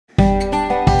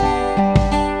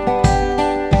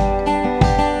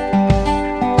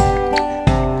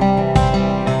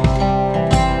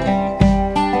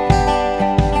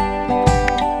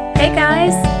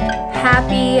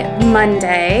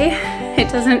Monday. It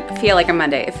doesn't feel like a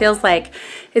Monday. It feels like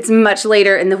it's much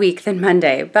later in the week than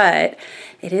Monday, but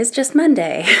it is just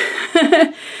Monday.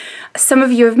 Some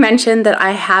of you have mentioned that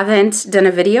I haven't done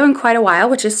a video in quite a while,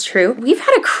 which is true. We've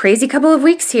had a crazy couple of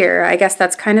weeks here. I guess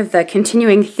that's kind of the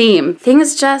continuing theme.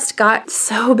 Things just got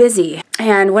so busy.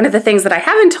 And one of the things that I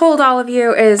haven't told all of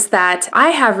you is that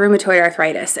I have rheumatoid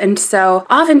arthritis. And so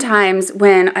oftentimes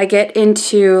when I get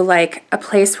into like a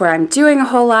place where I'm doing a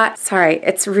whole lot, sorry,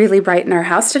 it's really bright in our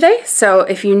house today. So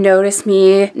if you notice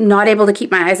me not able to keep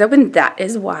my eyes open, that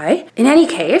is why. In any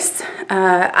case,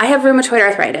 I have rheumatoid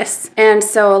arthritis. And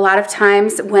so a lot of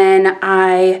times when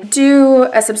I do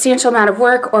a substantial amount of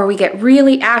work or we get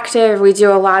really active, we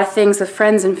do a lot of things with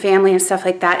friends and family and stuff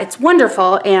like that, it's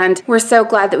wonderful. And we're so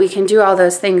glad that we can do all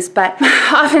those things, but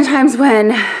oftentimes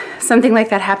when something like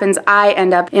that happens, I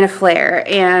end up in a flare,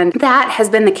 and that has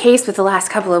been the case with the last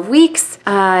couple of weeks.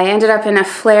 I ended up in a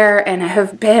flare and I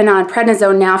have been on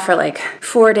prednisone now for like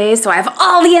 4 days, so I have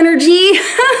all the energy.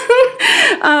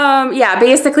 Yeah,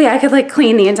 basically I could like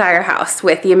clean the entire house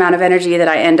with the amount of energy that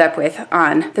I end up with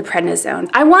on the prednisone.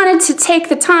 I wanted to take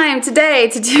the time today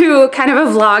to do kind of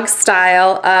a vlog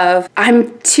style of,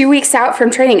 I'm 2 weeks out from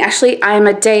training. Actually, I'm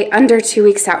a day under 2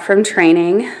 weeks out from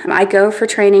training. I go for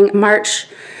training March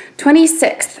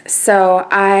 26th, so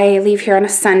I leave here on a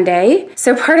Sunday.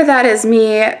 So part of that is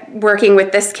me working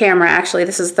with this camera. Actually,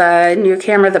 this is the new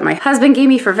camera that my husband gave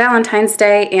me for Valentine's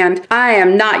Day, and I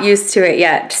am not used to it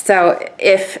yet. So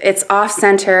if it's off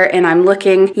center and I'm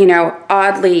looking, you know,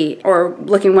 oddly or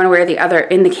looking one way or the other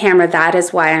in the camera, that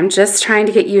is why. I'm just trying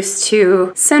to get used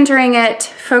to centering it,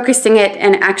 focusing it,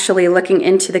 and actually looking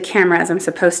into the camera as I'm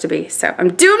supposed to be. So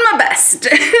I'm doing my best.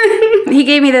 He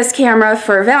gave me this camera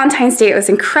for Valentine's Day. It was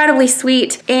incredible.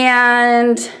 Sweet.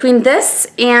 And between this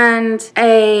and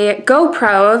a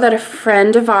GoPro that a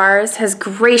friend of ours has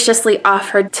graciously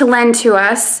offered to lend to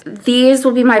us, these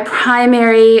will be my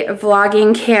primary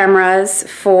vlogging cameras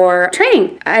for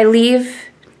training. I leave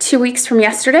 2 weeks from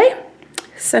yesterday,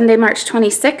 Sunday, March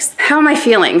 26th. How am I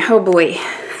feeling? Oh boy.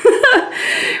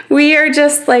 We are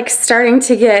just like starting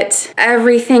to get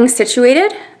everything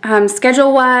situated.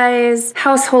 Schedule-wise,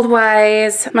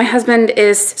 household-wise. My husband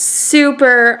is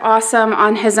super awesome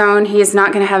on his own. He is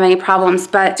not gonna have any problems,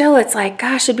 but still it's like,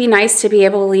 gosh, it'd be nice to be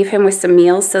able to leave him with some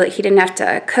meals so that he didn't have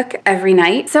to cook every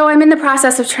night. So I'm in the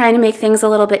process of trying to make things a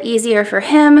little bit easier for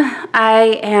him.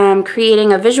 I am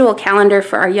creating a visual calendar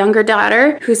for our younger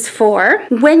daughter, who's 4.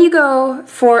 When you go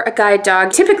for a guide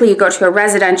dog, typically you go to a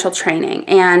residential training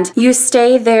and you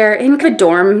stay there in a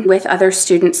dorm with other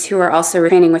students who are also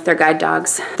training with their guide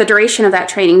dogs. The duration of that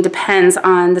training depends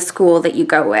on the school that you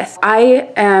go with.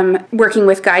 I am working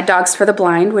with Guide Dogs for the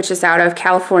Blind, which is out of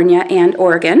California and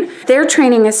Oregon. Their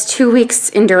training is 2 weeks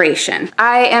in duration.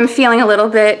 I am feeling a little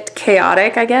bit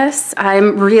chaotic, I guess.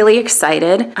 I'm really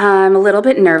excited. I'm a little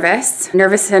bit nervous. I'm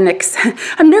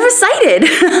nervous-sighted.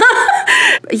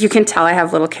 You can tell I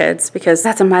have little kids because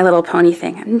that's a My Little Pony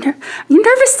thing. I'm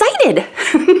nervous-sighted.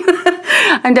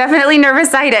 I'm definitely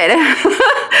nervous-sighted.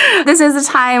 This is a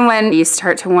time when you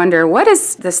start to wonder, what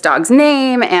is this dog's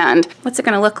name and what's it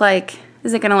gonna look like?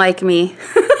 Is it gonna like me?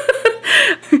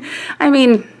 I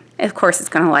mean, of course it's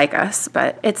gonna like us,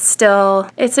 but it's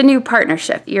a new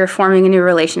partnership. You're forming a new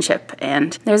relationship,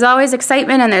 and there's always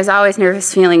excitement and there's always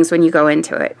nervous feelings when you go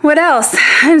into it. What else?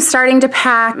 I'm starting to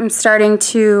pack. I'm starting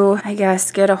to, I guess,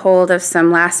 get a hold of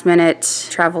some last minute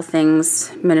travel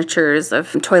things, miniatures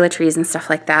of toiletries and stuff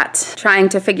like that. Trying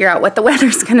to figure out what the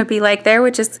weather's gonna be like there,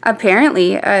 which is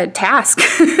apparently a task.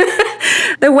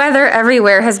 The weather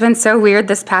everywhere has been so weird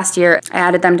this past year. I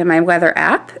added them to my weather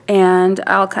app, and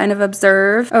I'll kind of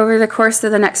observe over the course of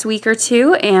the next week or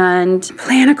two and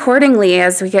plan accordingly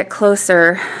as we get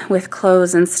closer with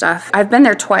clothes and stuff. I've been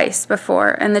there twice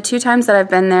before, and the 2 times that I've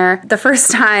been there, the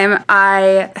first time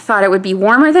I thought it would be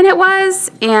warmer than it was,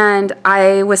 and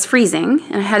I was freezing,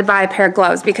 and I had to buy a pair of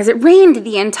gloves because it rained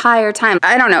the entire time.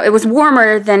 I don't know, it was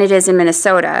warmer than it is in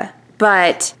Minnesota,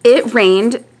 but it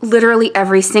rained literally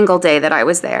every single day that I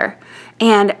was there.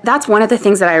 And that's one of the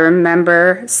things that I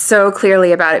remember so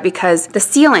clearly about it, because the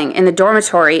ceiling in the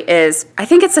dormitory is, I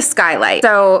think it's a skylight.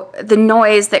 So the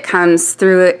noise that comes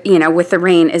through, you know, with the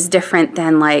rain is different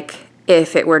than like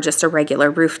if it were just a regular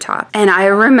rooftop. And I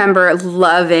remember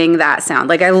loving that sound.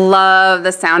 Like, I love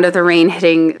the sound of the rain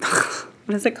hitting,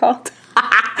 what is it called?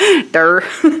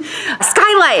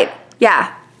 Skylight.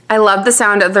 Yeah. I loved the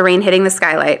sound of the rain hitting the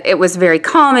skylight. It was very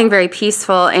calming, very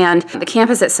peaceful, and the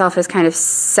campus itself is kind of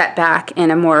set back in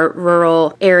a more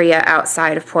rural area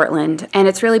outside of Portland, and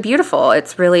it's really beautiful.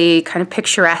 It's really kind of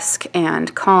picturesque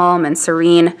and calm and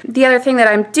serene. The other thing that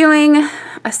I'm doing,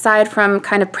 aside from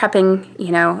kind of prepping,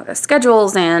 you know,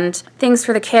 schedules and things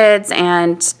for the kids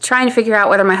and trying to figure out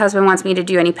whether my husband wants me to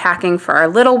do any packing for our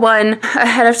little one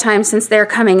ahead of time since they're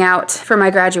coming out for my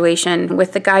graduation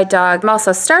with the guide dog, I'm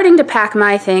also starting to pack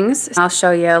my things. I'll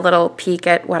show you a little peek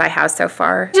at what I have so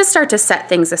far. Just start to set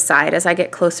things aside as I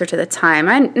get closer to the time.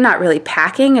 I'm not really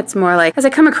packing. It's more like as I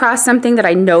come across something that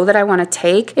I know that I want to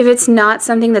take, if it's not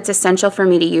something that's essential for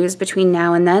me to use between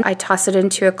now and then, I toss it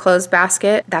into a clothes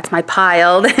basket. That's my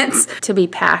pile that's to be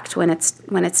packed when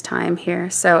it's time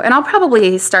here. So, and I'll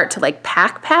probably start to like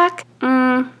pack.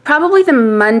 Probably the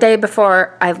Monday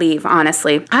before I leave,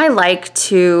 honestly. I like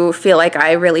to feel like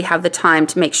I really have the time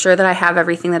to make sure that I have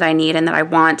everything that I need and that I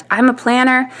want. I'm a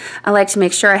planner. I like to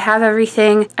make sure I have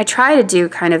everything. I try to do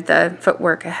kind of the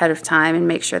footwork ahead of time and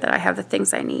make sure that I have the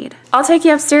things I need. I'll take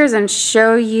you upstairs and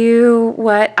show you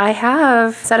what I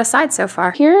have set aside so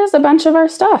far. Here's a bunch of our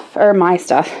stuff, or my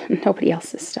stuff, nobody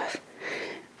else's stuff.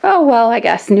 Oh, well, I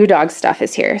guess New Dog's stuff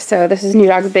is here. So this is New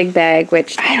Dog's big bag,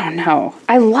 which I don't know.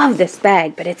 I love this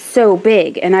bag, but it's so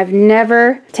big, and I've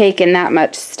never taken that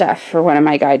much stuff for one of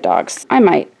my guide dogs. I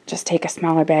might just take a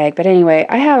smaller bag, but anyway,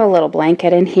 I have a little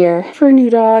blanket in here for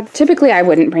New Dog. Typically, I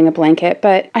wouldn't bring a blanket,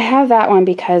 but I have that one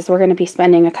because we're going to be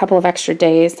spending a couple of extra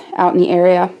days out in the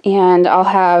area, and I'll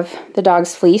have the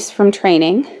dog's fleece from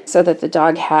training so that the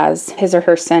dog has his or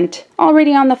her scent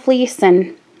already on the fleece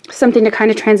and something to kind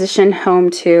of transition home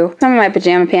to. Some of my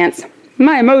pajama pants,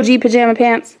 my emoji pajama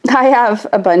pants. I have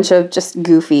a bunch of just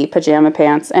goofy pajama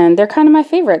pants, and they're kind of my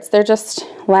favorites. They're just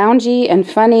loungy and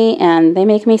funny, and they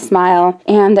make me smile.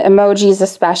 And the emojis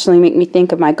especially make me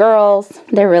think of my girls.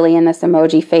 They're really in this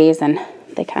emoji phase, and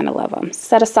they kind of love them.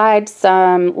 Set aside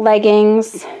some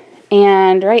leggings.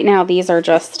 And right now these are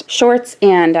just shorts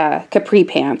and capri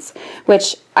pants,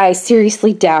 which I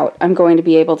seriously doubt I'm going to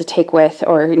be able to take with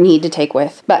or need to take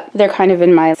with. But they're kind of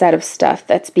in my set of stuff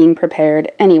that's being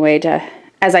prepared anyway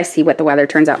as I see what the weather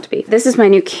turns out to be. This is my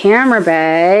new camera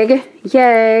bag.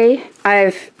 Yay!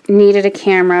 I've needed a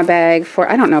camera bag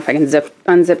for, I don't know if I can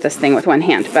unzip this thing with one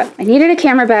hand, but I needed a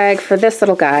camera bag for this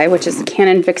little guy, which is a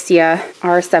Canon Vixia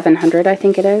R700, I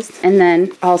think it is. And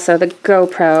then also the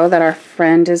GoPro that our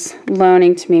friend is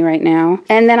loaning to me right now.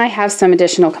 And then I have some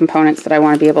additional components that I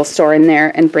want to be able to store in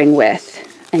there and bring with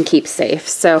and keep safe.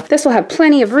 So this will have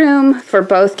plenty of room for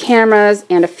both cameras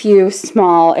and a few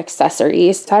small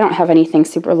accessories. So I don't have anything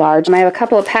super large. I have a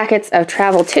couple of packets of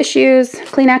travel tissues,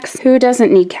 Kleenex. Who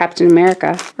doesn't need Captain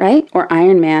America, right? Or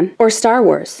Iron Man or Star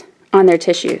Wars on their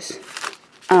tissues?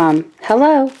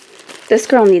 Hello. This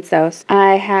girl needs those.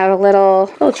 I have a little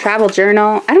travel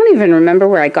journal. I don't even remember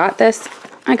where I got this.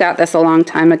 I got this a long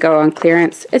time ago on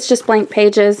clearance. It's just blank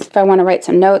pages. If I want to write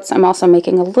some notes, I'm also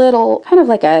making a little, kind of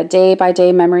like a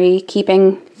day-by-day memory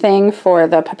keeping thing for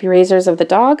the puppy raisers of the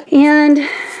dog. And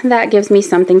that gives me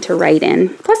something to write in.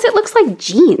 Plus, it looks like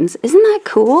jeans. Isn't that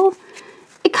cool?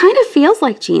 It kind of feels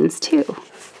like jeans, too.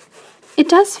 It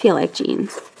does feel like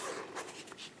jeans.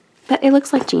 But it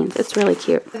looks like jeans. It's really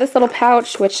cute. This little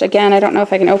pouch, which again, I don't know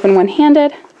if I can open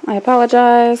one-handed. I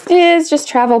apologize, is just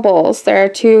travel bowls. There are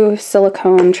 2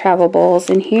 silicone travel bowls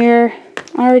in here,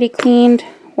 already cleaned,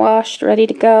 washed, ready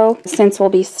to go, since we'll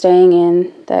be staying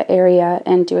in the area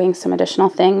and doing some additional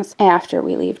things after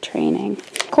we leave training.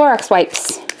 Clorox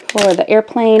wipes for the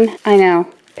airplane. I know,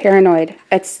 paranoid.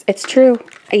 It's true.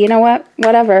 You know what?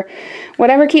 Whatever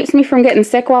keeps me from getting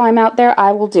sick while I'm out there,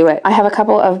 I will do it. I have a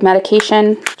couple of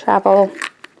medication travel,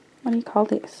 what do you call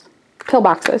these? Pill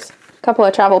boxes. Couple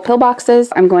of travel pill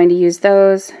boxes. I'm going to use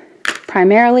those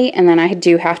primarily, and then I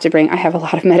do have to bring, I have a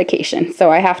lot of medication,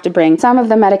 so I have to bring some of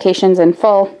the medications in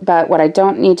full, but what I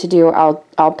don't need to do, I'll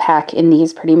pack in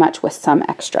these pretty much with some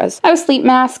extras. I have a sleep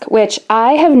mask, which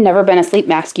I have never been a sleep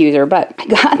mask user, but I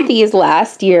got these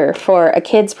last year for a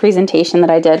kid's presentation that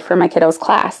I did for my kiddo's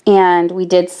class, and we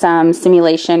did some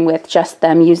simulation with just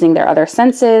them using their other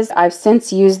senses. I've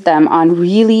since used them on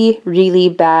really, really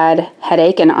bad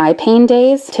headache and eye pain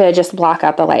days to just block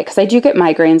out the light, because I do get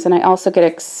migraines, and I also get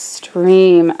extreme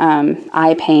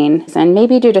eye pain, and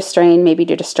maybe due to strain, maybe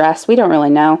due to stress, we don't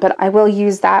really know, but I will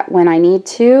use that when I need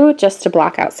to, just to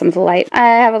block out some of the light. I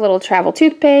have a little travel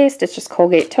toothpaste. It's just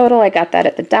Colgate Total. I got that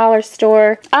at the dollar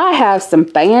store. I have some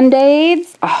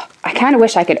Band-Aids. Oh, I kind of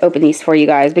wish I could open these for you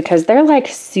guys because they're like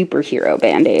superhero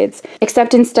Band-Aids.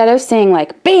 Except instead of saying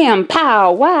like bam,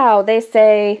 pow, wow, they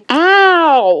say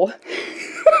ow.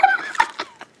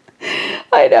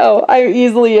 I know, I'm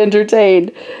easily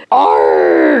entertained.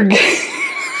 Arg!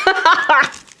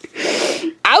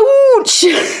 Ouch!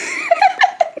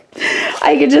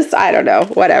 I don't know,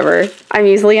 whatever. I'm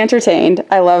easily entertained.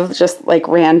 I love just like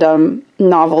random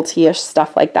novelty-ish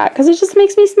stuff like that because it just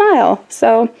makes me smile.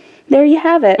 So there you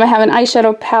have it. I have an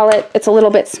eyeshadow palette. It's a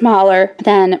little bit smaller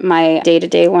than my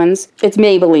day-to-day ones. It's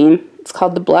Maybelline. It's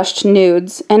called the Blushed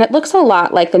Nudes, and it looks a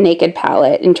lot like the Naked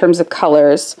palette in terms of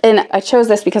colors. And I chose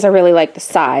this because I really like the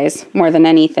size more than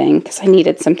anything, because I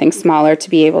needed something smaller to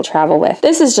be able to travel with.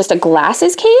 This is just a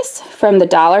glasses case from the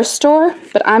dollar store,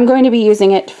 but I'm going to be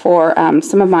using it for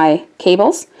some of my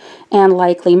cables and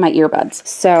likely my earbuds.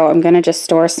 So I'm gonna just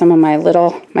store some of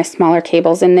my smaller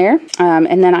cables in there.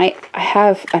 And then I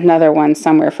have another one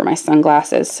somewhere for my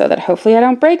sunglasses so that hopefully I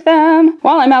don't break them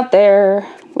while I'm out there,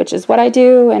 which is what I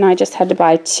do. And I just had to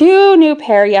buy 2 new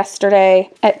pair yesterday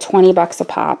at 20 bucks a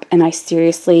pop. And I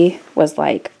seriously was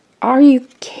like, are you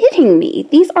kidding me?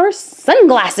 These are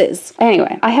sunglasses.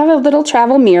 Anyway, I have a little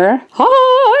travel mirror.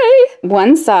 Hi!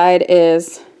 One side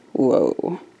is,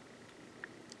 whoa.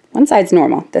 One side's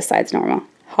normal, this side's normal.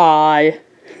 Hi.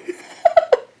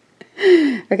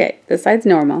 Okay, this side's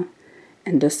normal,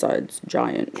 and this side's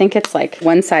giant. I think it's like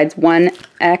one side's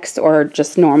 1x or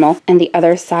just normal, and the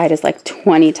other side is like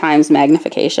 20 times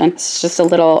magnification. It's just a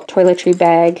little toiletry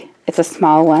bag. It's a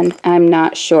small one. I'm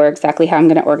not sure exactly how I'm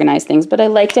going to organize things, but I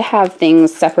like to have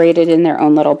things separated in their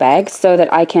own little bags so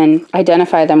that I can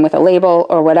identify them with a label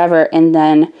or whatever and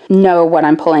then know what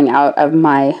I'm pulling out of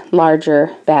my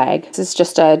larger bag. This is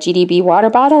just a GDB water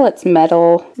bottle. It's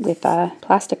metal with a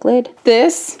plastic lid.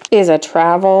 This is a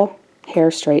travel hair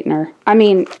straightener. I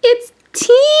mean, it's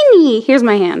teeny. Here's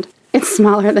my hand. It's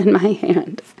smaller than my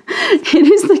hand. It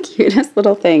is the cutest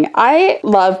little thing. I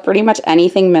love pretty much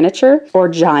anything miniature or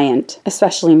giant,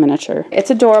 especially miniature. It's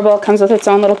adorable. It comes with its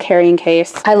own little carrying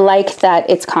case. I like that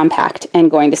it's compact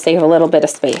and going to save a little bit of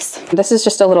space. This is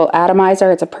just a little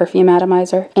atomizer. It's a perfume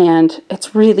atomizer, and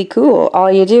it's really cool.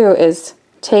 All you do is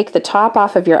take the top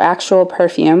off of your actual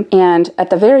perfume, and at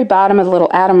the very bottom of the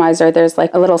little atomizer there's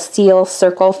like a little seal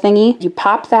circle thingy. You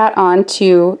pop that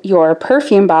onto your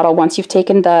perfume bottle once you've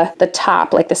taken the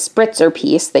top, like the spritzer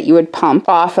piece that you would pump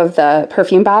off of the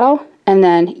perfume bottle, and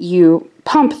then you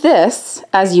pump this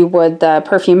as you would the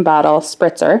perfume bottle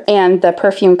spritzer, and the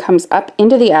perfume comes up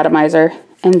into the atomizer,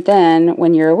 and then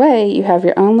when you're away you have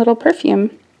your own little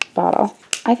perfume bottle.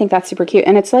 I think that's super cute.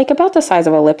 And it's like about the size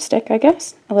of a lipstick, I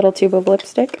guess. A little tube of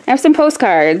lipstick. I have some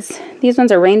postcards. These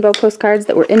ones are rainbow postcards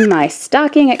that were in my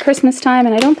stocking at Christmas time,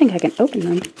 and I don't think I can open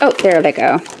them. Oh, there they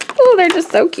go. Oh, they're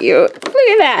just so cute. Look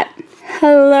at that.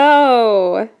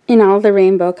 Hello. In all the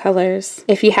rainbow colors.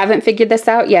 If you haven't figured this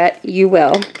out yet, you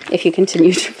will if you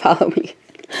continue to follow me.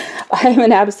 I'm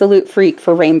an absolute freak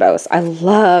for rainbows. I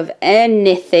love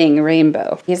anything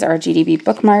rainbow. These are GDB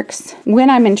bookmarks. When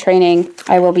I'm in training,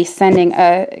 I will be sending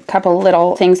a couple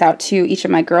little things out to each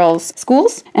of my girls'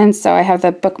 schools. And so I have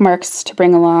the bookmarks to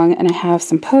bring along, and I have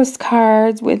some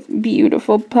postcards with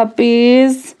beautiful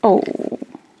puppies. Oh,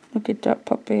 look at that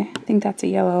puppy. I think that's a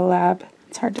yellow lab.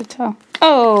 It's hard to tell.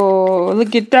 Oh,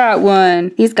 look at that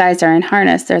one. These guys are in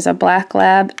harness. There's a black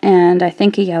lab and I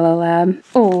think a yellow lab.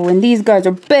 Oh, and these guys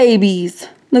are babies.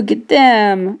 Look at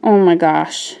them. Oh my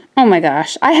gosh. Oh my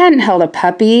gosh. I hadn't held a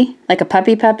puppy, like a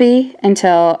puppy,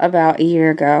 until about a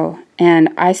year ago. And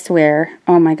I swear,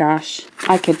 oh my gosh,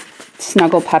 I could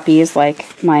snuggle puppies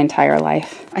like my entire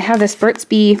life. I have this Burt's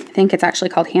Bee, I think it's actually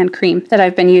called hand cream, that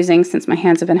I've been using since my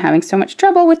hands have been having so much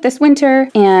trouble with this winter.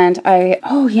 And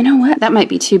oh, you know what? That might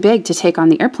be too big to take on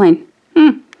the airplane.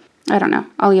 I don't know.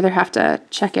 I'll either have to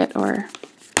check it or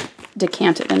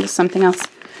decant it into something else.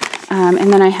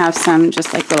 And then I have some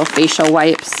just like little facial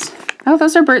wipes. Oh,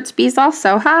 those are Burt's Bees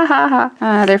also. Ha ha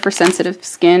ha. They're for sensitive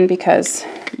skin because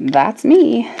that's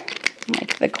me.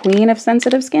 Like the queen of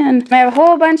sensitive skin. I have a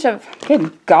whole bunch of,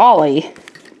 good golly.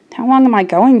 How long am I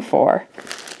going for?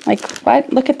 Like,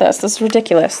 what? Look at this. This is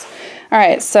ridiculous. All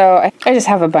right, so I just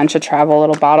have a bunch of travel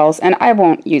little bottles, and I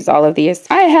won't use all of these.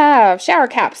 I have shower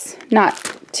caps,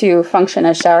 not to function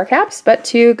as shower caps, but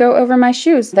to go over my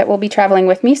shoes that will be traveling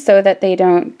with me so that they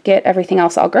don't get everything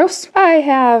else all gross. I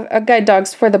have a Guide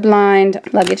Dogs for the Blind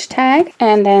luggage tag.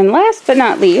 And then last but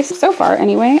not least, so far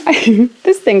anyway,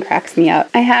 this thing cracks me up.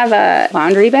 I have a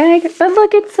laundry bag, but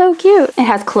look, it's so cute. It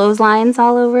has clotheslines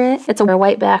all over it. It's a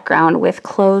white background with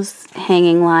clothes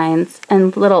hanging lines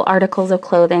and little articles of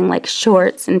clothing like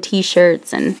shorts and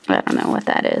t-shirts and I don't know what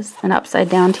that is. An upside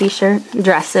down t-shirt,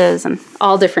 dresses, and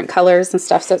all different colors and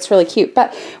stuff, so it's really cute.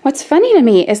 But what's funny to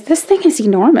me is this thing is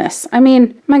enormous. I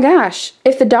mean, my gosh,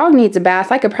 if the dog needs a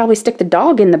bath, I could probably stick the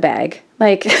dog in the bag.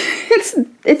 Like,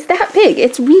 it's that big.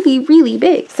 It's really, really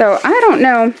big. So I don't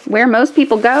know where most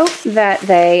people go that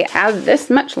they have this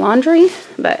much laundry,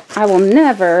 but I will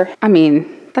never, I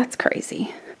mean, that's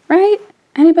crazy, right?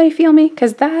 Anybody feel me?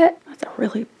 Because that's a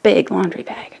really big laundry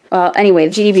bag. Well, anyway,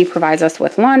 GDB provides us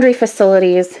with laundry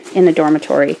facilities in the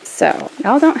dormitory, so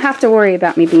y'all don't have to worry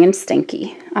about me being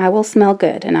stinky. I will smell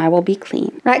good and I will be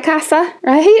clean. Right, Casa?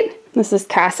 Right? This is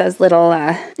Casa's little,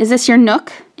 is this your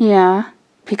Nook? Yeah.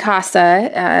 Picasa,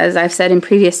 as I've said in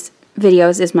previous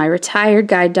videos, is my retired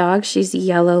guide dog. She's a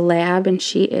yellow lab and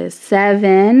she is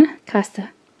 7.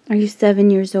 Casa, are you 7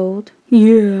 years old?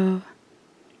 Yeah.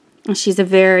 She's a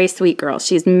very sweet girl.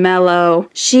 She's mellow.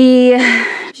 She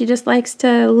just likes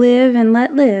to live and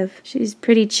let live. She's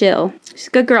pretty chill. She's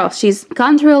a good girl. She's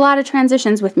gone through a lot of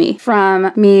transitions with me.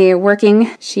 From me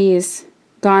working, she's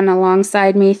gone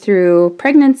alongside me through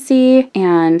pregnancy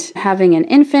and having an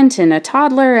infant and a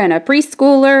toddler and a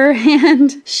preschooler,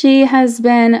 and she has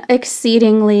been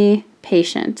exceedingly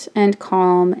patient and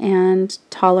calm and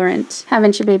tolerant.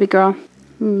 Haven't you, baby girl?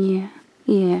 Yeah,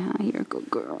 you're a good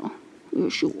girl.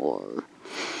 Yes, you are.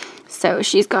 So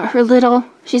she's got her little,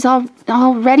 she's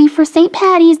all ready for St.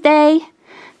 Patty's Day.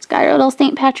 She's got her little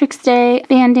St. Patrick's Day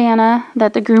bandana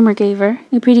that the groomer gave her.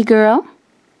 You pretty girl?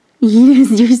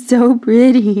 Yes, you're so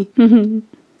pretty.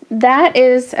 That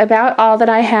is about all that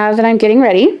I have that I'm getting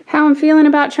ready. How I'm feeling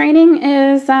about training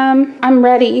is I'm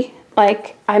ready.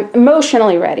 Like, I'm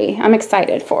emotionally ready. I'm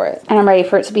excited for it, and I'm ready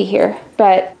for it to be here.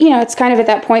 But, you know, it's kind of at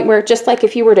that point where just like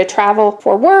if you were to travel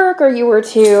for work or you were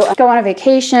to go on a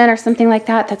vacation or something like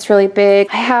that, that's really big.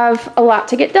 I have a lot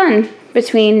to get done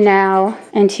between now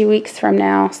and 2 weeks from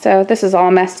now. So this is all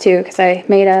a mess too, because I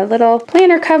made a little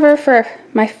planner cover for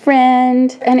my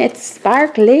friend and it's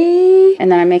sparkly.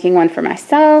 And then I'm making one for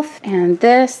myself. And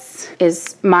this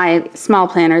is my small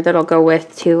planner that'll go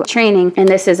with to training. And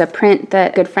this is a print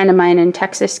that a good friend of mine in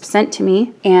Texas sent to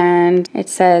me. And it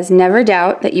says, "Never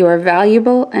doubt that you are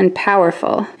valuable and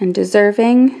powerful and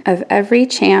deserving of every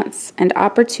chance and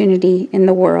opportunity in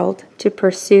the world to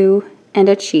pursue and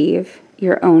achieve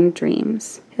your own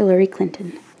dreams." Hillary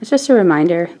Clinton. It's just a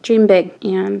reminder, dream big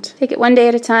and take it one day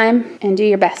at a time and do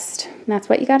your best. And that's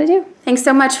what you gotta do. Thanks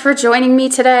so much for joining me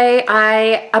today.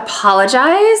 I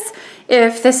apologize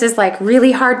if this is like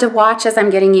really hard to watch as I'm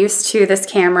getting used to this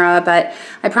camera, but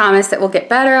I promise it will get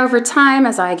better over time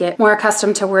as I get more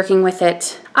accustomed to working with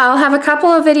it. I'll have a couple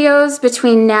of videos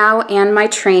between now and my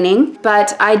training,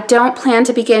 but I don't plan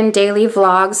to begin daily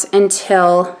vlogs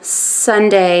until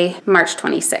Sunday, March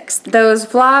 26th. Those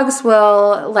vlogs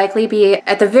will likely be,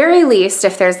 at the very least,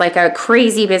 if there's like a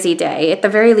crazy busy day, at the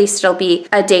very least it'll be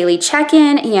a daily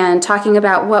check-in and talking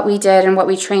about what we did and what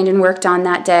we trained and worked on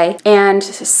that day. And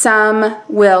some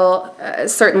will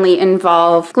certainly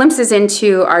involve glimpses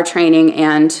into our training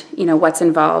and, you know, what's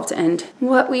involved and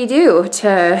what we do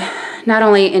to not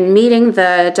only in meeting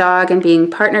the dog and being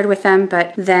partnered with them,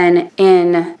 but then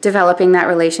in developing that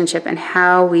relationship and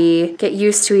how we get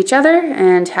used to each other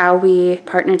and how we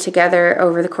partner together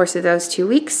over the course of those 2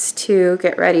 weeks to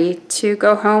get ready to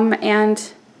go home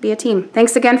and be a team.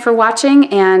 Thanks again for watching,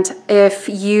 and if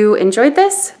you enjoyed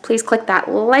this, please click that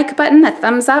like button, that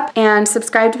thumbs up, and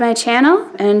subscribe to my channel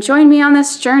and join me on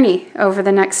this journey over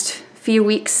the next few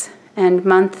weeks and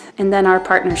month, and then our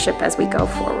partnership as we go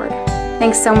forward.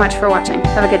 Thanks so much for watching.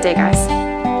 Have a good day,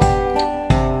 guys.